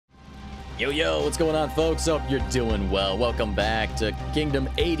Yo, what's going on, folks? Hope you're doing well. Welcome back to Kingdom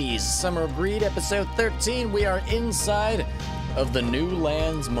 80s Summer of Greed, episode 13. We are inside of the New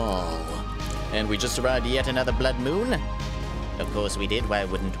Lands Mall. And we just arrived yet another blood moon. Of course we did, why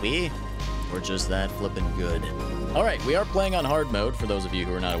wouldn't we? We're just that flippin' good. Alright, we are playing on hard mode, for those of you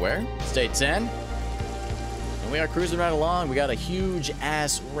who are not aware. State 10. And we are cruising right along. We got a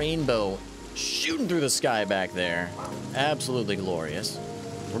huge-ass rainbow shooting through the sky back there. Absolutely glorious.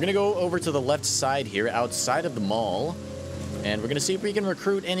 We're going to go over to the left side here, outside of the mall, and we're going to see if we can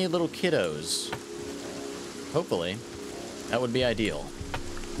recruit any little kiddos. Hopefully. That would be ideal.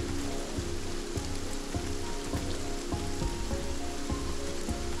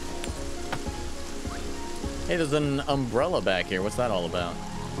 Hey, there's an umbrella back here. What's that all about?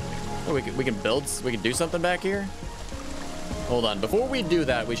 Oh, we can do something back here? Hold on. Before we do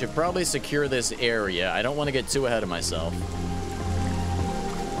that, we should probably secure this area. I don't want to get too ahead of myself.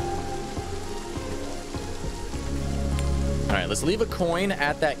 All right, let's leave a coin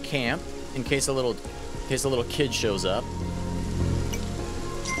at that camp in case a little kid shows up.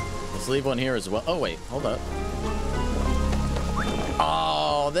 Let's leave one here as well. Oh wait, hold up.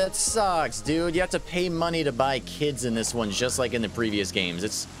 Oh, that sucks, dude. You have to pay money to buy kids in this one, just like in the previous games.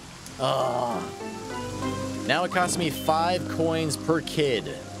 It's, now it costs me 5 coins per kid.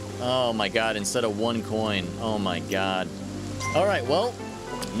 Oh my god, instead of 1 coin. Oh my god. All right, well,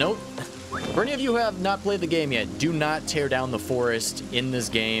 nope. For any of you who have not played the game yet, do not tear down the forest in this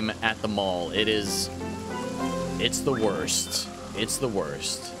game at the mall. It's the worst. It's the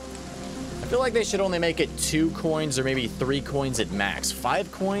worst. I feel like they should only make it 2 coins or maybe 3 coins at max.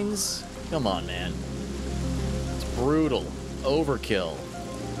 5 coins? Come on, man. It's brutal. Overkill.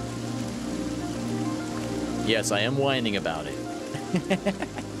 Yes, I am whining about it.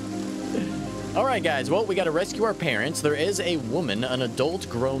 All right, guys. Well, we got to rescue our parents. There is a woman, an adult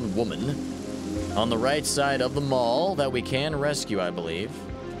grown woman, on the right side of the mall that we can rescue, I believe.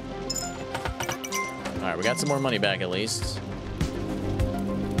 All right, we got some more money back at least.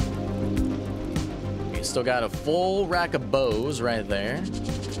 We still got a full rack of bows right there.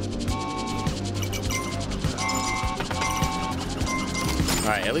 All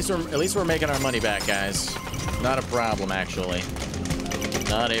right, at least we're making our money back, guys. Not a problem, actually.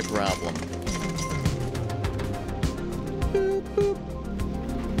 Not a problem. Boop, boop.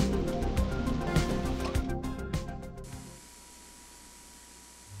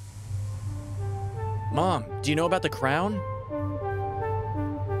 Mom, do you know about the crown?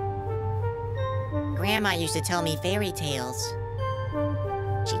 Grandma used to tell me fairy tales.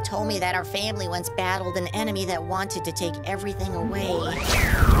 She told me that our family once battled an enemy that wanted to take everything away.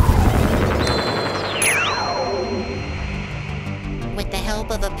 With the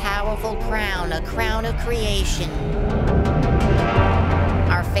help of a powerful crown, a crown of creation,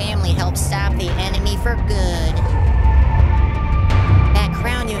 our family helped stop the enemy for good. That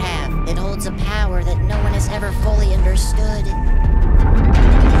crown you have, it holds a power that no one has ever fully understood.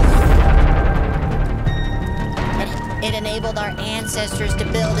 It enabled our ancestors to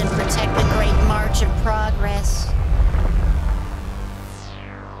build and protect the Great March of Progress.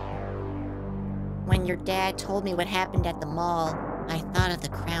 When your dad told me what happened at the mall, I thought of the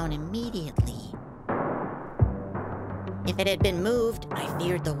crown immediately. If it had been moved, I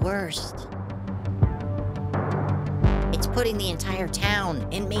feared the worst. It's putting the entire town,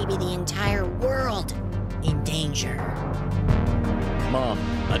 and maybe the entire world, in danger. Mom,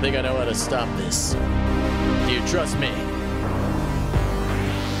 I think I know how to stop this. Do you trust me?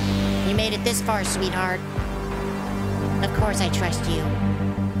 You made it this far, sweetheart. Of course I trust you.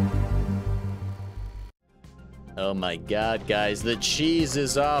 Oh my god, guys, the cheese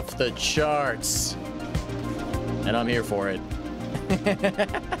is off the charts. And I'm here for it.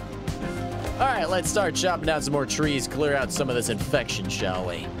 Alright, let's start chopping down some more trees, clear out some of this infection, shall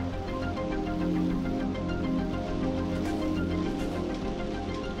we?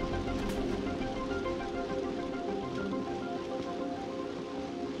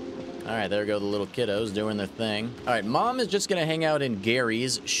 Alright, there go the little kiddos doing their thing. Alright, Mom is just gonna hang out in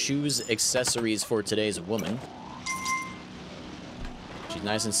Gary's shoes accessories for today's woman. She's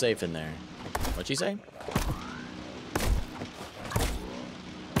nice and safe in there. What'd she say?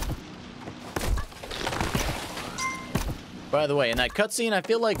 By the way, in that cutscene, I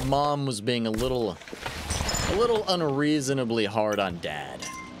feel like Mom was being a little unreasonably hard on Dad.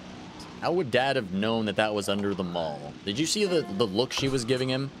 How would Dad have known that that was under the mall? Did you see the look she was giving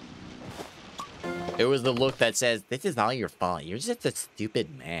him? It was the look that says, "This is all your fault. You're just a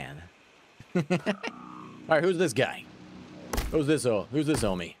stupid man." All right, who's this guy? Who's this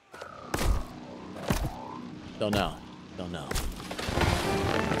homie? Don't know.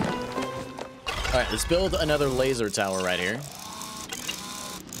 All right, let's build another laser tower right here.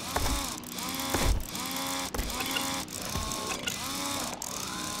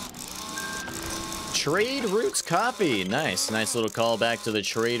 Trade Routes copy. Nice. Nice little callback to the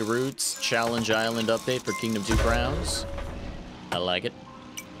Trade Routes Challenge Island update for Kingdom 2 Crowns. I like it.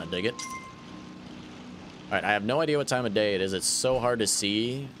 I dig it. All right, I have no idea what time of day it is. It's so hard to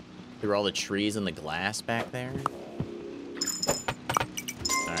see through all the trees and the glass back there.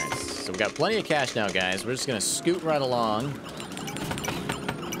 All right, so we got plenty of cash now, guys. We're just gonna scoot right along.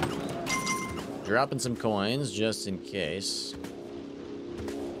 Dropping some coins just in case.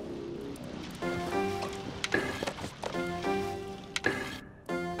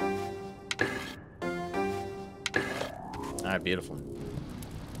 All right, beautiful.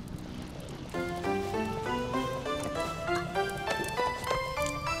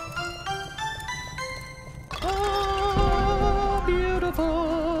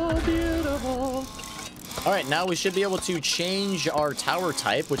 All right, now we should be able to change our tower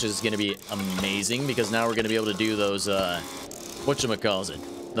type, which is going to be amazing because now we're going to be able to do those,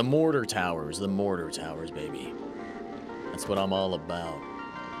 whatchamacallit, the mortar towers, baby. That's what I'm all about.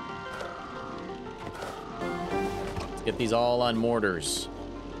 Let's get these all on mortars.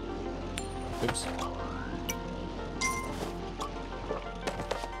 Oops.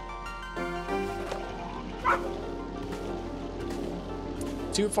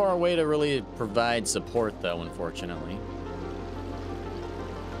 Too far away to really provide support, though, unfortunately.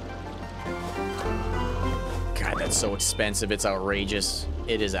 God, that's so expensive. It's outrageous.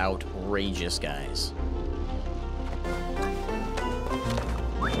 It is outrageous, guys.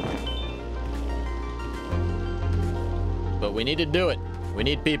 But we need to do it. We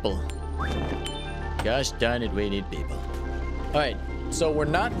need people. Gosh darn it, we need people. All right, so we're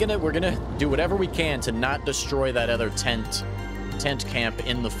gonna do whatever we can to not destroy that other tent camp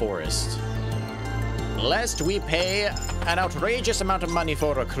in the forest, lest we pay an outrageous amount of money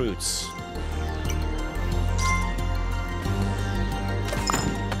for recruits.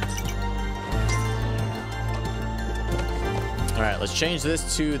 All right, let's change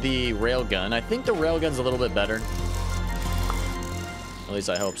this to the railgun. I think the railgun's a little bit better. At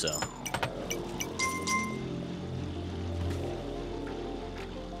least I hope so.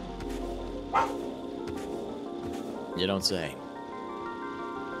 You don't say.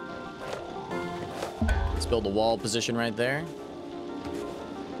 Build a wall position right there.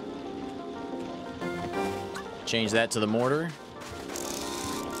 Change that to the mortar.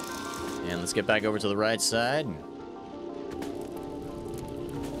 And let's get back over to the right side.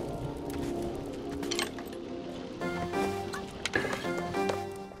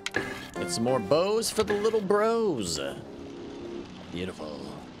 Get some more bows for the little bros. Beautiful.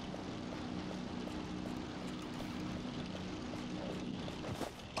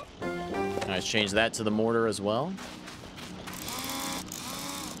 Let's change that to the mortar as well.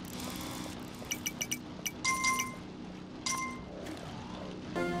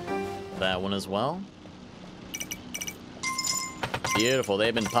 That one as well. Beautiful.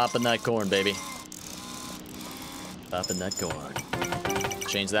 They've been popping that corn, baby. Popping that corn.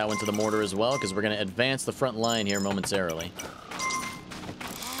 Change that one to the mortar as well, because we're going to advance the front line here momentarily.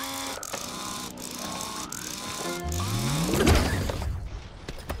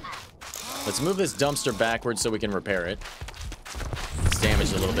 Let's move this dumpster backwards so we can repair it. It's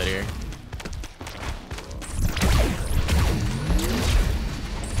damaged a little bit here.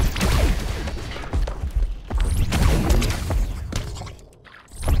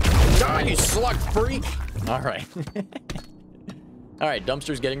 Die, you slug freak! All right. All right,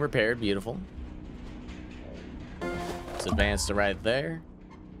 dumpster's getting repaired. Beautiful. Let's advance to right there.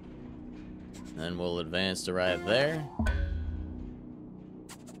 Then we'll advance to right there.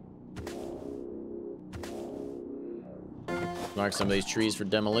 Mark some of these trees for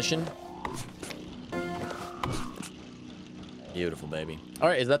demolition. Beautiful, baby. All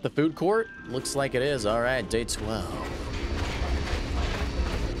right, is that the food court? Looks like it is. All right, day 12.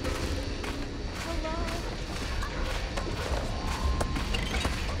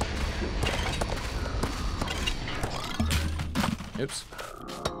 Oops.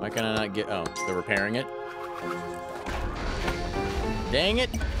 Why can I not get... Oh, they're repairing it. Dang it.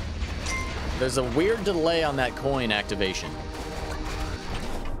 There's a weird delay on that coin activation.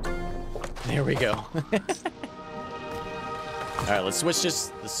 There we go. All right, let's switch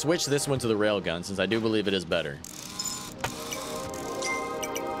this one to the railgun, since I do believe it is better.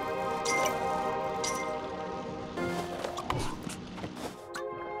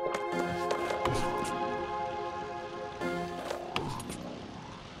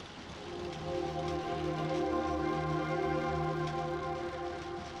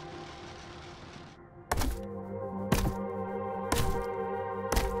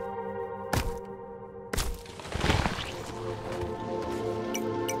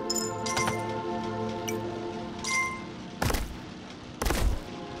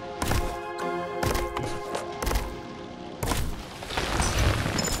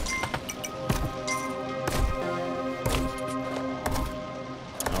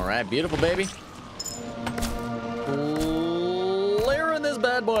 beautiful, baby. Clearing this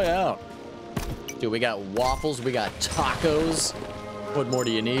bad boy out. Dude, we got waffles, we got tacos. What more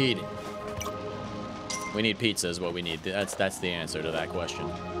do you need? We need pizza is what we need. That's the answer to that question.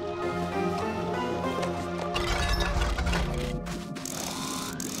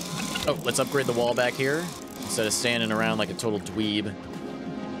 Oh, let's upgrade the wall back here instead of standing around like a total dweeb.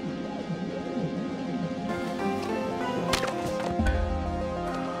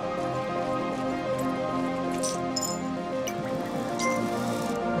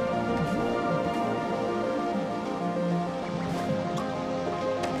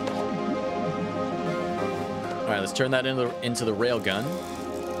 All right, let's turn that into the rail gun.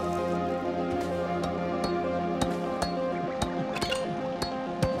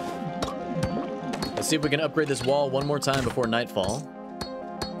 Let's see if we can upgrade this wall one more time before nightfall.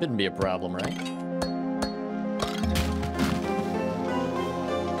 Shouldn't be a problem, right?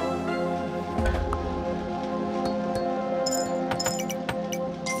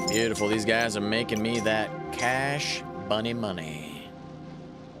 Beautiful. These guys are making me that cash bunny money.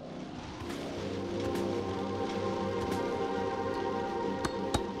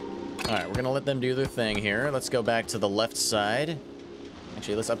 All right, we're gonna let them do their thing here. Let's go back to the left side.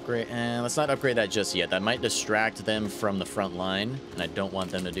 Actually, let's upgrade. Let's not upgrade that just yet. That might distract them from the front line, and I don't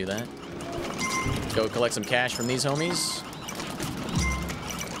want them to do that. Go collect some cash from these homies.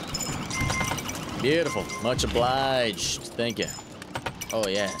 Beautiful. Much obliged. Thank you. Oh,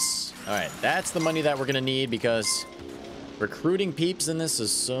 yes. All right, that's the money that we're going to need because recruiting peeps in this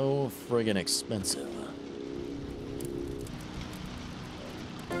is so friggin' expensive.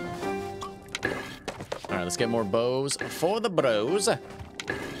 All right, let's get more bows for the bros.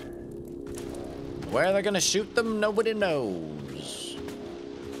 Where they're gonna shoot them, nobody knows.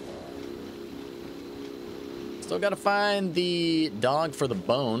 Still gotta find the dog for the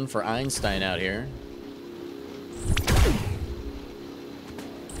bone for Øystein out here.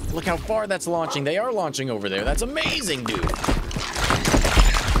 Look how far that's launching. They are launching over there. That's amazing, dude.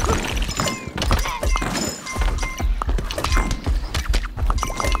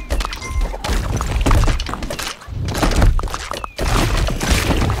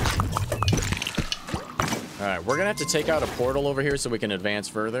 Alright, we're gonna have to take out a portal over here so we can advance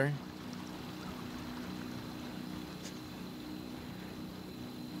further.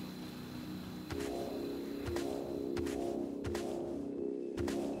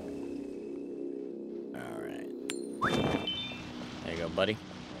 Alright. There you go, buddy.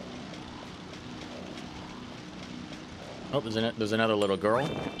 Oh, there's another little girl.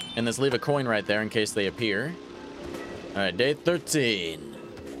 And let's leave a coin right there in case they appear. Alright, day 13.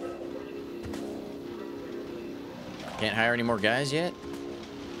 Can't hire any more guys yet?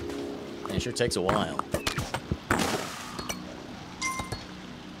 And it sure takes a while.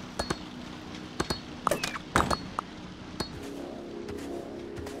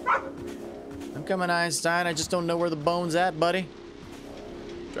 I'm coming, Øystein. I just don't know where the bone's at, buddy.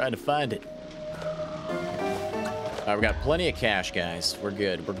 Trying to find it. Alright, we got plenty of cash, guys. We're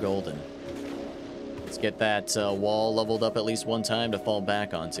good. We're golden. Let's get that wall leveled up at least one time to fall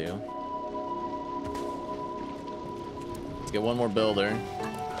back onto. Get one more builder.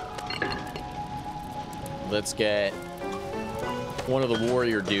 Let's get one of the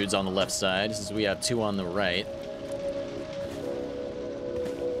warrior dudes on the left side, since we have two on the right.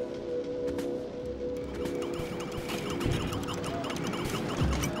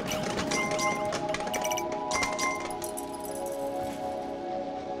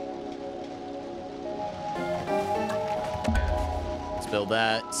 Let's build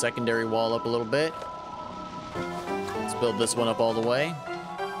that secondary wall up a little bit. Build this one up all the way.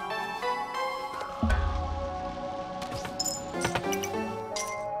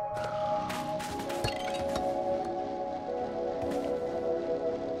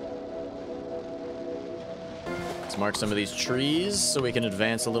 Let's mark some of these trees so we can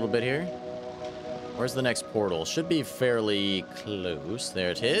advance a little bit here. Where's the next portal? Should be fairly close.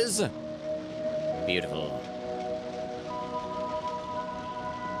 There it is. Beautiful.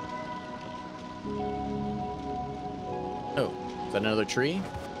 Oh, is that another tree?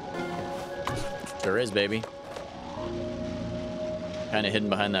 Sure is, baby. Kind of hidden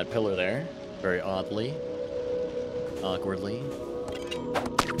behind that pillar there. Very oddly. Awkwardly.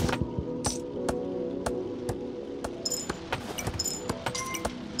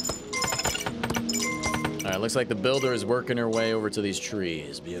 Alright, looks like the builder is working her way over to these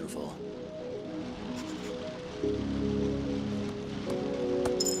trees. Beautiful.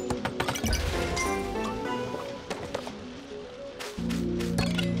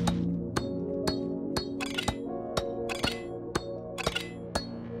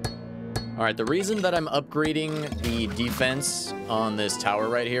 All right, the reason that I'm upgrading the defense on this tower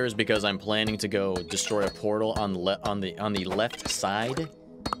right here is because I'm planning to go destroy a portal on the left side.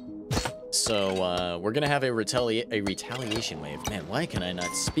 So we're gonna have a retaliation wave. Man, why can I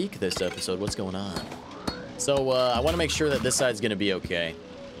not speak this episode? What's going on? So I want to make sure that this side's gonna be okay,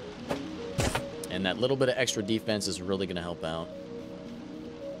 and that little bit of extra defense is really gonna help out.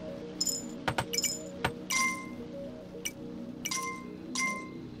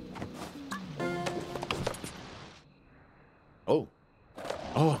 Oh.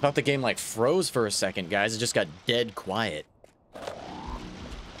 Oh, I thought the game, like, froze for a second, guys. It just got dead quiet. It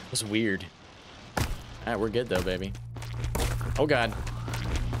was weird. Alright, we're good, though, baby. Oh, God.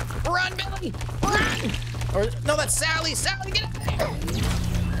 Run, Billy! Run! Or, no, that's Sally! Sally, get out!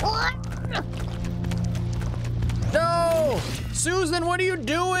 Run! No! Susan, what are you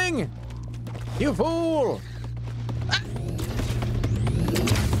doing? You fool!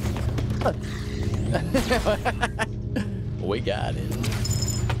 We got it.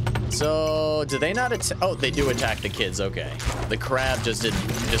 So, do they not attack? Oh, they do attack the kids. Okay. The crab just didn't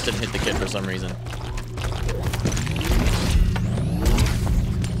hit the kid for some reason.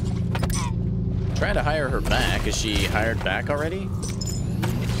 Trying to hire her back. Is she hired back already?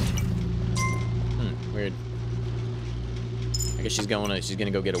 Weird. I guess she's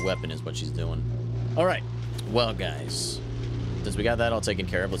gonna go get a weapon is what she's doing. All right. Well, guys, since we got that all taken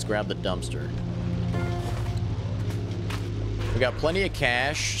care of, let's grab the dumpster. We got plenty of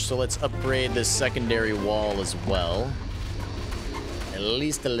cash, so let's upgrade this secondary wall as well. At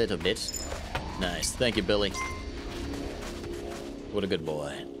least a little bit. Nice. Thank you, Billy. What a good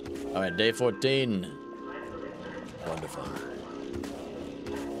boy. All right, day 14. Wonderful.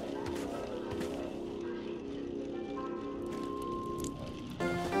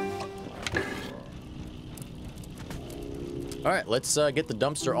 All right, let's get the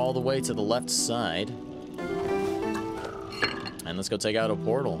dumpster all the way to the left side. And let's go take out a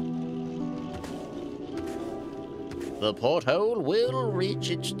portal. The porthole will reach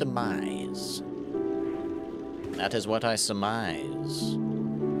its demise. That is what I surmise.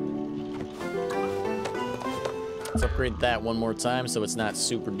 Let's upgrade that one more time so it's not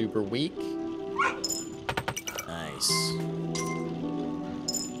super duper weak. Nice.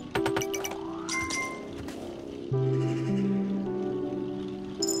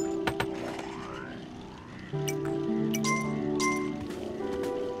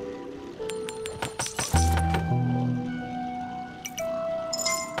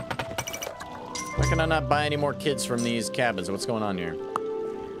 Why can I not buy any more kids from these cabins? What's going on here?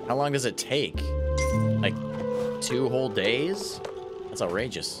 How long does it take? Like 2 whole days? That's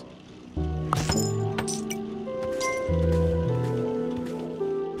outrageous.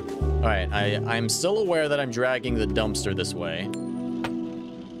 Alright, I'm still aware that I'm dragging the dumpster this way.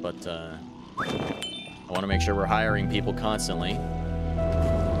 But, I want to make sure we're hiring people constantly.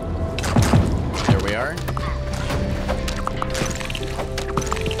 There we are.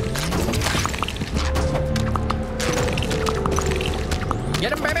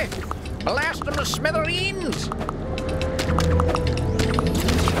 Get him, baby! Blast them to smithereens!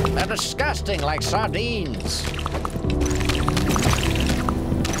 They're disgusting like sardines.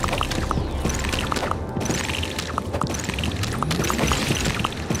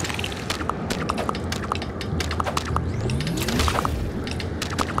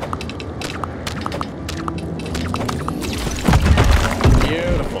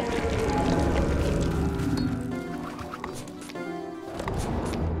 Beautiful.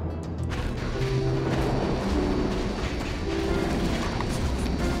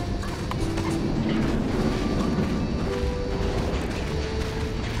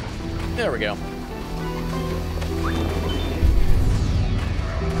 There we go.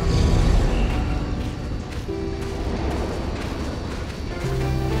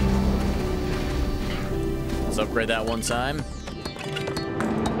 Let's upgrade that one time.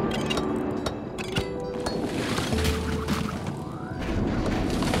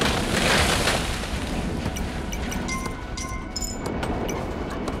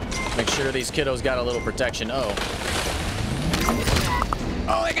 Make sure these kiddos got a little protection. Oh.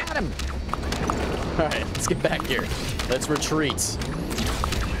 Oh, they got him! All right, let's get back here. Let's retreat.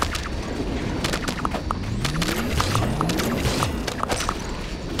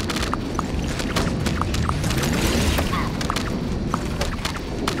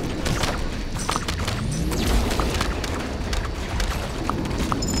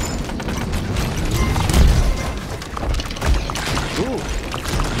 Ooh.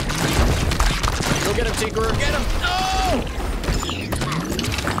 Go get him, Tinkerer, get him! Oh!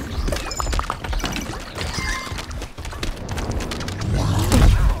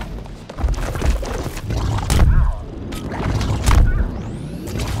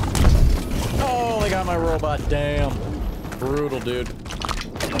 got my robot. Damn. Brutal, dude.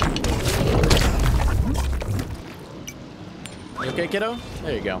 You okay, kiddo?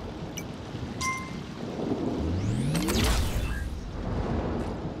 There you go.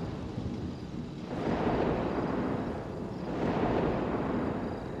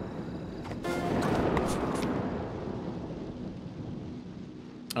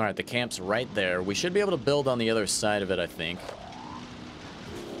 All right, the camp's right there. We should be able to build on the other side of it, I think.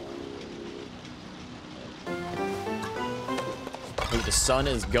 Ooh, the sun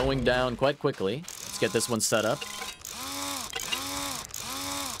is going down quite quickly. Let's get this one set up.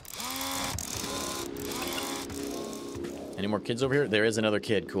 Any more kids over here? There is another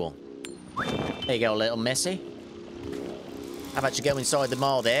kid. Cool. There you go, little missy. How about you go inside the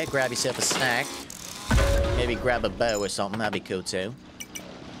mall there, grab yourself a snack. Maybe grab a bow or something. That'd be cool, too.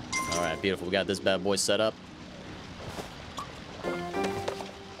 All right, beautiful. We got this bad boy set up.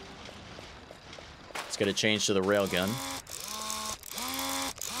 Let's get a change to the railgun.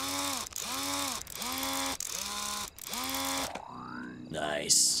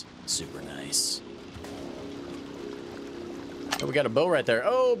 Nice. Super nice. Oh, we got a bow right there.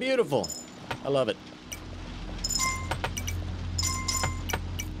 Oh, beautiful. I love it.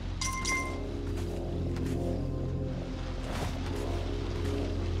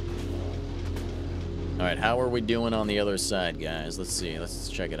 All right, how are we doing on the other side, guys? Let's see. Let's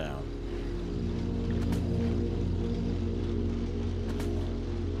check it out.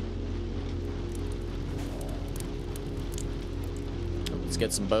 Let's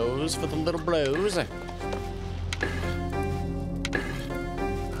get some bows for the little blows.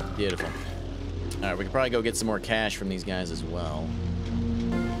 Beautiful. All right, we can probably go get some more cash from these guys as well.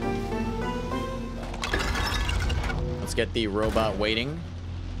 Let's get the robot waiting.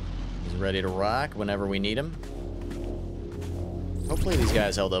 He's ready to rock whenever we need him. Hopefully these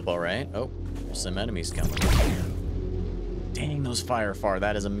guys held up all right. Oh, there's some enemies coming. Dang, those fire far.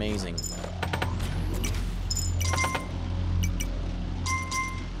 That is amazing.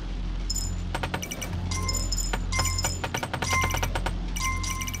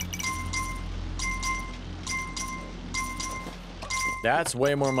 That's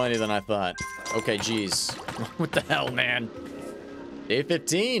way more money than I thought. Okay, geez. What the hell, man? Day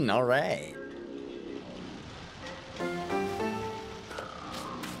 15, all right.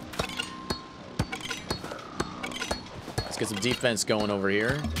 Let's get some defense going over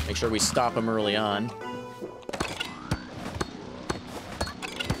here. Make sure we stop them early on.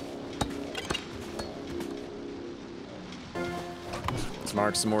 Let's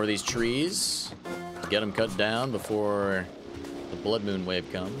mark some more of these trees. Get them cut down before the blood moon wave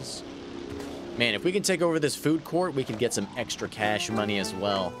comes. Man, if we can take over this food court, we can get some extra cash money as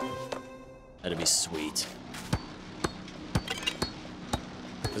well. That'd be sweet.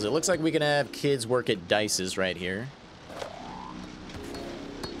 Because it looks like we can have kids work at Dice's right here.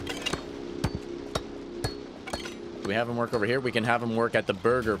 Do we have them work over here? We can have them work at the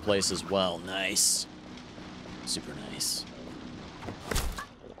burger place as well. Nice. Super nice.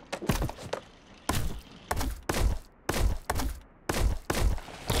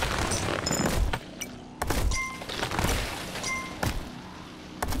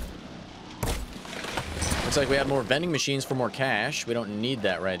 Looks like we have more vending machines for more cash. We don't need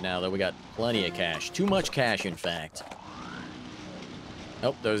that right now, though. We got plenty of cash. Too much cash, in fact.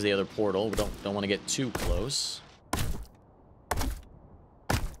 Oh, there's the other portal. We don't want to get too close.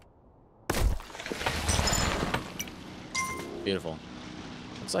 Beautiful.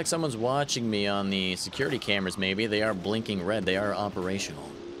 Looks like someone's watching me on the security cameras, maybe. They are blinking red. They are operational.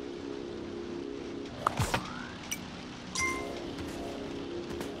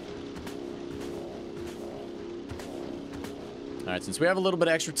 All right, since we have a little bit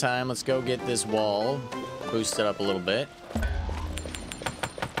extra time, let's go get this wall boosted up a little bit.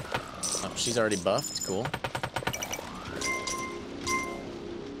 Oh, she's already buffed. Cool.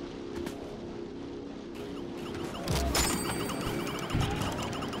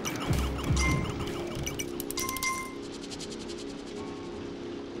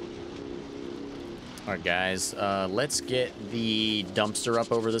 All right, guys, let's get the dumpster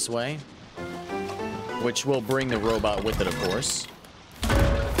up over this way. Which will bring the robot with it, of course.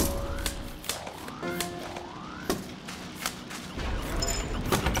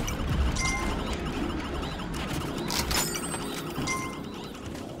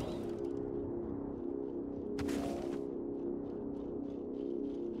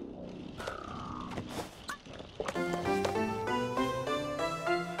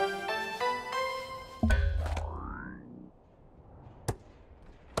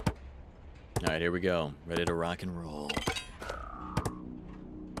 All right, here we go. Ready to rock and roll.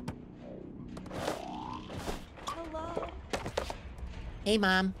 Hey,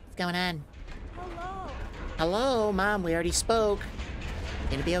 Mom. What's going on? Hello, Mom. We already spoke.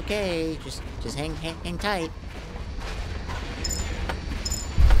 Gonna be okay. Just hang tight.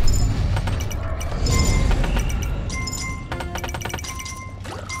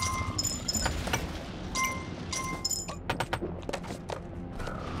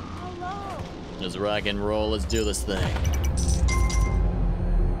 Let's rock and roll. Let's do this thing.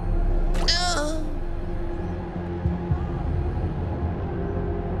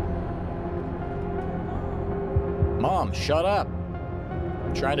 Mom, shut up.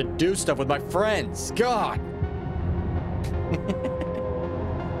 I'm trying to do stuff with my friends. God.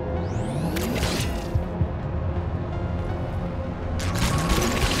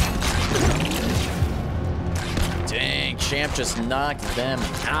 Dang, Champ just knocked them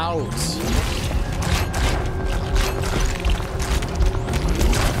out.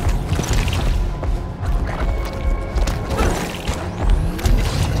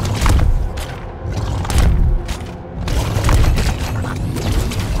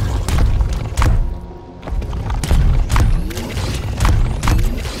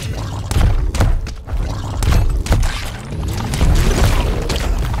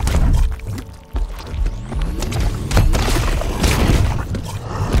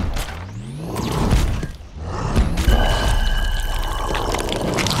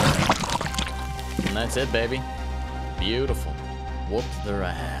 That's it, baby. Beautiful. Whooped their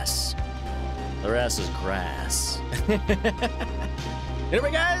ass. Their ass is grass.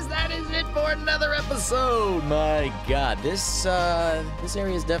 Anyway, guys, that is it for another episode. My God, this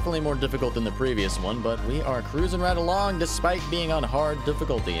area is definitely more difficult than the previous one, but we are cruising right along despite being on hard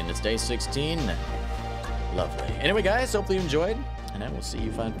difficulty, and it's day 16. Lovely. Anyway, guys, hopefully you enjoyed, and I will see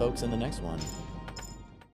you fine folks in the next one.